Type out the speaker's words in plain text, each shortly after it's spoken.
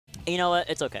You know what?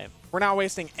 It's okay. We're not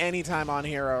wasting any time on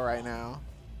hero right now.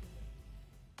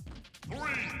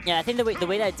 Yeah, I think the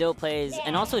way that Dill plays,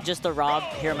 and also just the Rob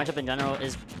hero matchup in general,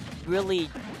 is really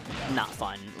not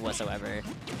fun whatsoever.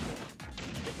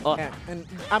 Oh. And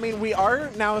I mean, we are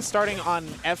now starting on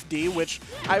FD, which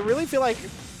I really feel like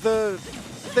the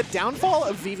downfall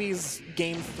of Vivi's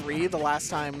game 3 the last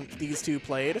time these two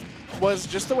played was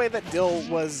just the way that Dill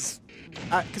was,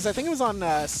 because I think it was on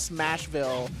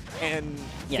Smashville, and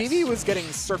yes. Vivi was getting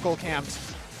circle camped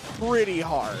pretty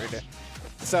hard.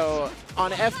 So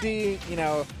on FD, you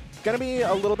know, gonna be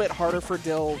a little bit harder for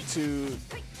Dill to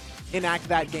enact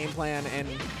that game plan, and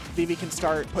Vivi can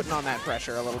start putting on that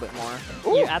pressure a little bit more.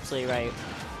 Ooh. You're absolutely right.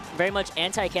 Very much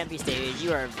anti-campy stage.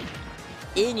 You are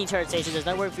in each other stages. There's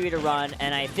nowhere for you to run,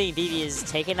 and I think Vivi is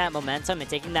taking that momentum and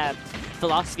taking that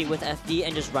philosophy with FD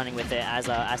and just running with it as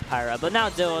Pyra. But now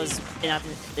Dill is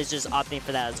just opting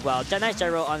for that as well. Nice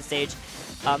gyro on stage.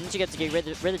 You get to get rid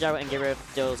of the gyro and get rid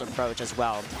of Dill's approach as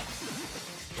well.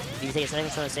 Vivi takes a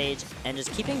second on the stage and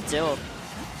just keeping Dill.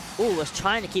 Ooh, was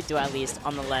trying to keep Dill at least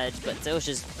on the ledge, but Dill's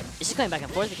it's just going back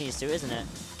and forth between these two, isn't it?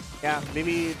 Yeah,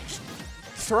 Vivi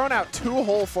throwing out 2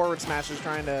 whole forward smashes,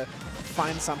 trying to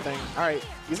find something. All right,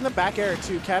 using the back air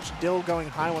to catch Dill going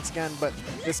high once again, but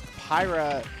this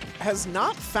Pyra has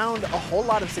not found a whole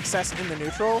lot of success in the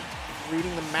neutral.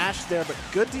 Reading the mash there, but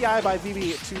good DI by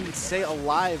Vivi to stay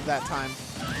alive that time.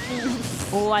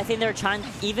 Oh, I think they're trying,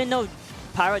 even though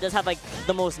Pyra does have like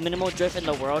the most minimal drift in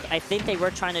the world, I think they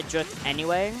were trying to drift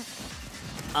anyway.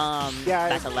 Yeah,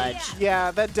 back to ledge.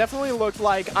 Yeah, that definitely looked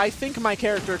like, I think my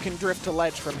character can drift to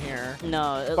ledge from here.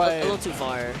 No, a little too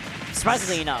far.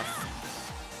 Surprisingly enough.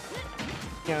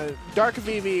 You know, Dark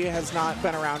Vivi has not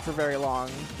been around for very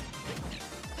long.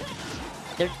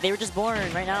 They were just born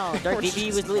right now. Dark Vivi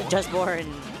was just born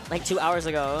like 2 hours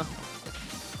ago.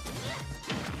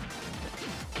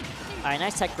 Alright,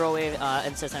 nice tech throw wave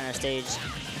into the center stage.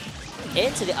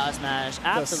 Into the up smash.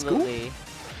 Absolutely.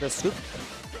 The scoop.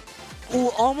 Ooh,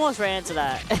 almost ran into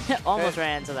that. Almost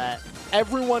ran into that.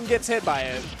 Everyone gets hit by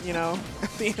it, you know,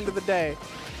 at the end of the day.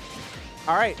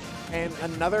 Alright, and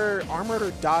another armored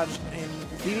or dodge, and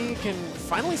Vivi can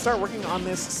finally start working on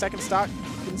this second stock,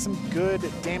 getting some good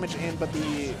damage in, but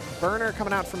the burner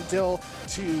coming out from Dill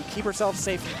to keep herself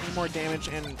safe and any more damage,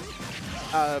 and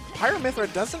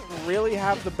Pyra doesn't really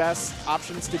have the best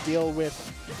options to deal with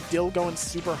Dill going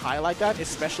super high like that,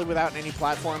 especially without any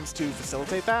platforms to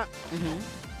facilitate that.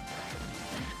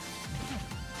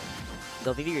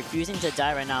 Though Vivi refusing to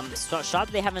die right now. I'm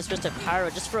shocked they haven't switched to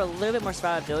Pyra just for a little bit more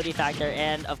survivability factor,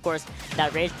 and of course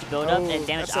that rage build-up and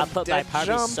damage output by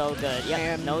Pyra is so good. Yep,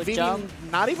 and no Vivi jump.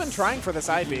 Not even trying for the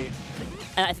side B.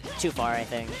 Too far, I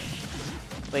think.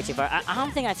 Way too far. I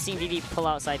don't think I've seen Vivi pull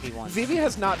out side B once. Vivi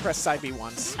has not pressed side B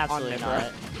once. Absolutely on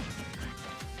not.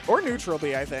 Or neutral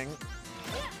B, I think.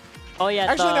 Oh yeah,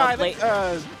 actually no, I think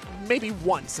maybe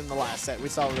once in the last set we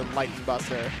saw the lightning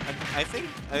buster. I think,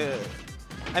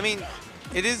 I mean,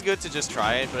 it is good to just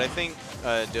try it, but I think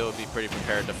Dill would be pretty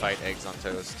prepared to fight eggs on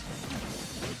toast.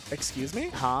 Excuse me?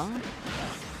 Huh?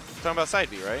 Talking about side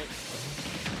B, right?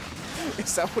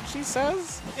 Is that what she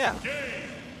says? Yeah.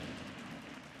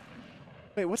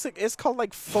 Wait, what's it? It's called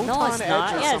like Photon No, it's Edge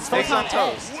not. or Yeah, it's something. Photon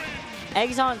Toast.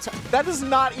 Eggs on toast. That is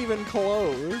not even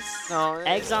close. No.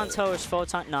 Eggs on toast,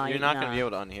 Photon. No, you're not going to be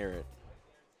able to unhear it.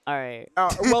 Alright.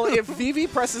 Well, if Vivi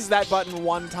presses that button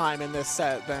one time in this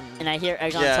set, then... And I hear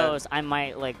eggs on toast, I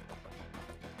might, like,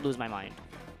 lose my mind.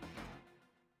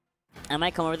 I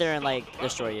might come over there and, like,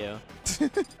 destroy you.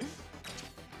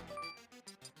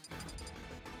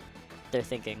 They're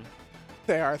thinking.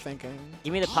 They are thinking.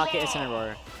 Give me the pocket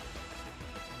Incineroar.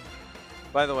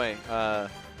 By the way,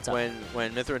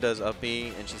 when Mythra does up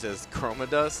B and she says Chroma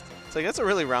Dust, it's like, that's a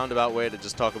really roundabout way to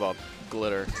just talk about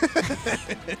glitter.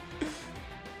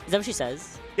 Is that what she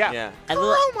says? Yeah.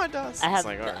 Chroma Dust. I have, it's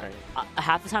like, all right.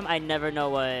 Half the time I never know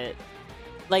what...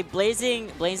 Like,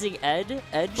 Blazing Edge?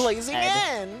 Blazing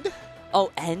End!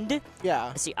 Oh, End?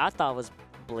 Yeah. See, I thought it was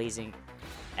Blazing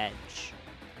Edge.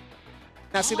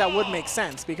 Now, see, that would make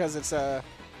sense because it's a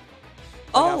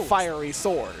fiery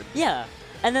sword. Yeah.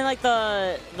 And then, like,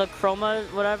 the Chroma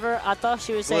whatever, I thought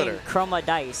she was saying Glitter. Chroma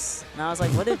Dice. And I was like,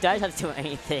 what do dice have to do with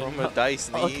anything? Chroma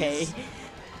Dice knees. Okay.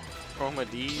 Chroma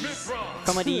D's.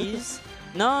 Chroma D's?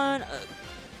 No.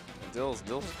 Dill's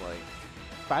like...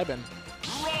 Vibin'.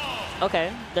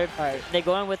 Okay. They're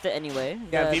going with it anyway.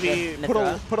 Yeah, Vivi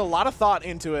put a lot of thought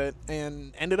into it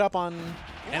and ended up on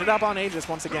Aegis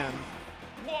once again.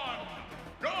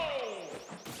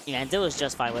 Yeah, and Dill was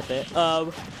just fine with it.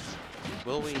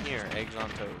 Will we hear eggs on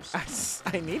toast?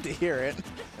 I need to hear it.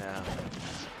 Yeah.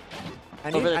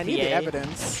 I over the need the PA.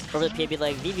 evidence. Over the PA, be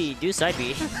like, Vivi, do side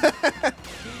B.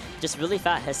 Just really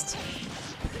fast.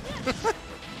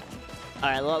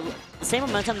 Alright, well, the same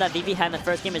momentum that Vivi had in the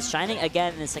first game is shining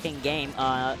again in the second game.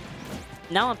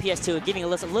 Now on PS2, giving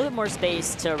Alyssa a little bit more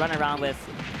space to run around with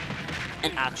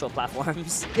in actual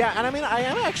platforms. Yeah, and I mean, I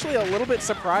am actually a little bit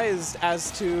surprised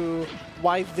as to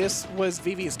why this was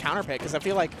Vivi's counter pick, because I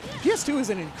feel like PS2 is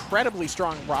an incredibly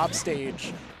strong Rob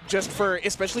stage, just for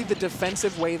especially the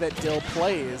defensive way that Dill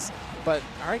plays. But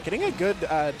all right, getting a good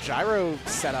gyro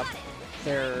setup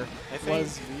there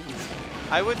was Vivi.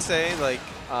 I would say, like,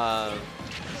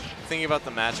 thinking about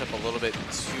the matchup a little bit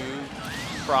too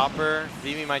proper,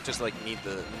 Vivi might just like need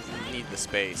the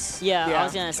space. Yeah, I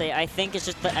was gonna say, I think it's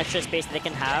just the extra space they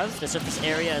can have, the surface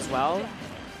area as well.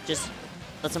 Just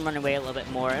lets them run away a little bit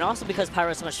more. And also because Pyro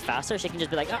is so much faster, she can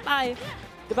just be like, oh, bye,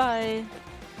 goodbye.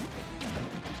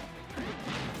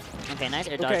 Okay, nice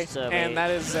air dodge. And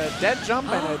that is a dead jump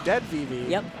and a dead Vivi.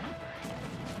 Yep.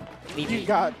 Vivi. You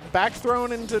got back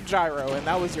thrown into gyro, and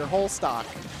that was your whole stock.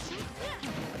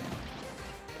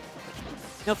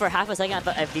 No, for half a second, I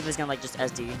thought Vivi was gonna like just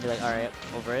SD and be like, all right,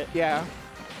 over it. Yeah.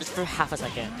 Just for half a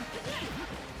second.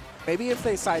 Maybe if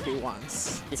they side B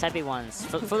once. They side B once.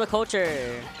 For the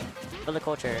culture. For the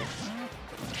culture.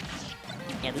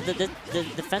 Yeah, the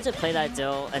defensive play that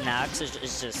Dill enacts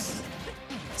is just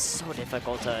so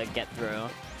difficult to get through.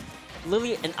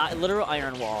 Literally a literal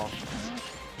iron wall.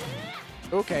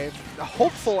 Okay, a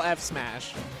hopeful F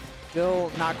smash.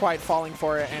 Dill not quite falling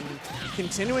for it and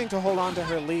continuing to hold on to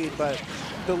her lead, but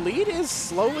the lead is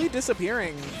slowly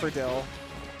disappearing for Dill.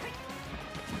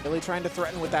 Really trying to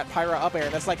threaten with that Pyra up air.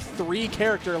 That's like 3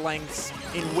 character lengths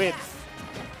in width.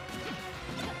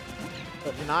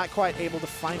 But not quite able to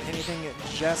find anything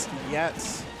just yet.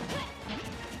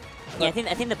 Yeah, I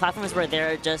think the platforms were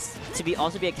there just to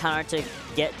also be a counter to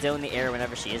get Dill in the air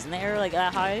whenever she is in the air like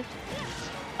that high.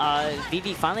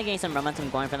 Vivi finally getting some momentum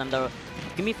going for them though.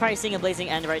 Gonna be probably seeing a Blazing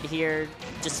End right here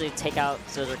just to take out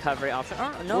those recovery options.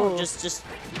 Oh, no, just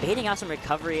baiting out some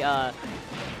recovery,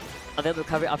 available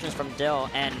recovery options from Dill,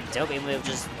 and Dill being able to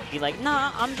just be like,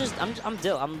 nah, I'm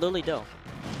Dill. I'm literally Dill.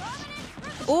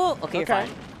 Oh, okay, you're fine.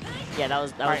 Yeah, that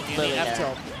was literally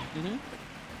there. Mm-hmm.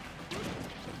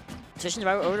 Switching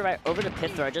over to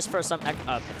Pythra just for some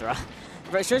Pythra.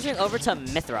 Switching over to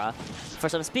Mythra for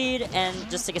some speed and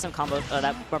just to get some combos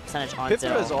that more percentage on Dill.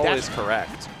 Pythra is always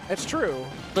correct. It's true.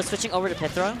 But switching over to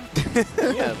Pythra?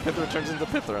 Yeah, Pythra turns into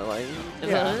Pythra. Like,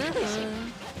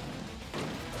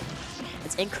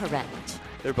 it's incorrect.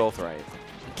 They're both right.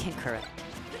 Incorrect.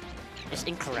 It's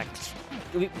incorrect.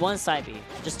 One side B.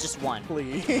 Just one.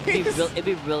 Please. It'd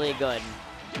be really good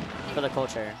for the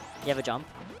culture. You have a jump?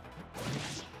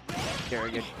 You're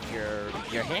here?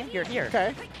 You're here.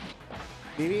 Okay.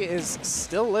 Vivi is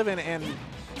still living, and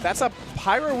that's a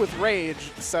Pyro with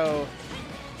Rage, so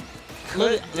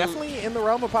definitely in the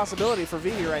realm of possibility for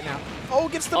Vivi right now. Oh,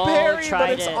 gets the parry, but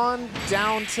it's on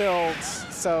down tilt,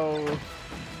 so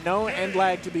no end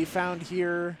lag to be found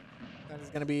here. That is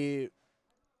going to be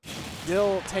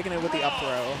Dill taking it with the up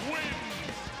throw.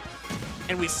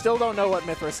 And we still don't know what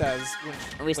Mythra says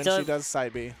when she does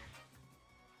side B.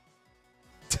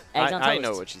 I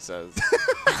know what she says.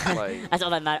 Like, that's all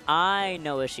that matters. I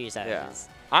know what she says. Yeah.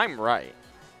 I'm right.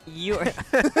 You're.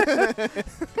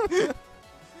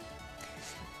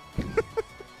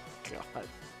 God.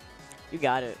 You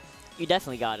got it. You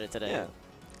definitely got it today. Yeah.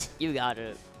 You got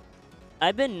it.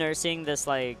 I've been nursing this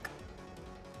like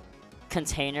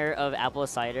container of apple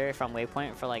cider from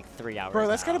Waypoint for like 3 hours. Bro,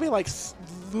 that's now. gotta be like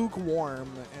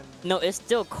lukewarm. And no, it's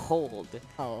still cold.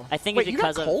 Oh. I think Wait, it's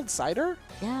because you got cold cider?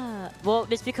 Yeah. Well,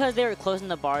 it's because they were closing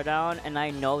the bar down, and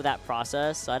I know that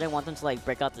process, so I didn't want them to like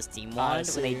break out the steam wand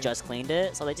when they just cleaned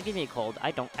it. So they just give me a cold.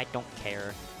 I don't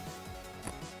care.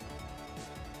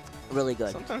 Really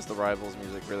good. Sometimes the Rivals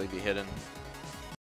music really be hidden.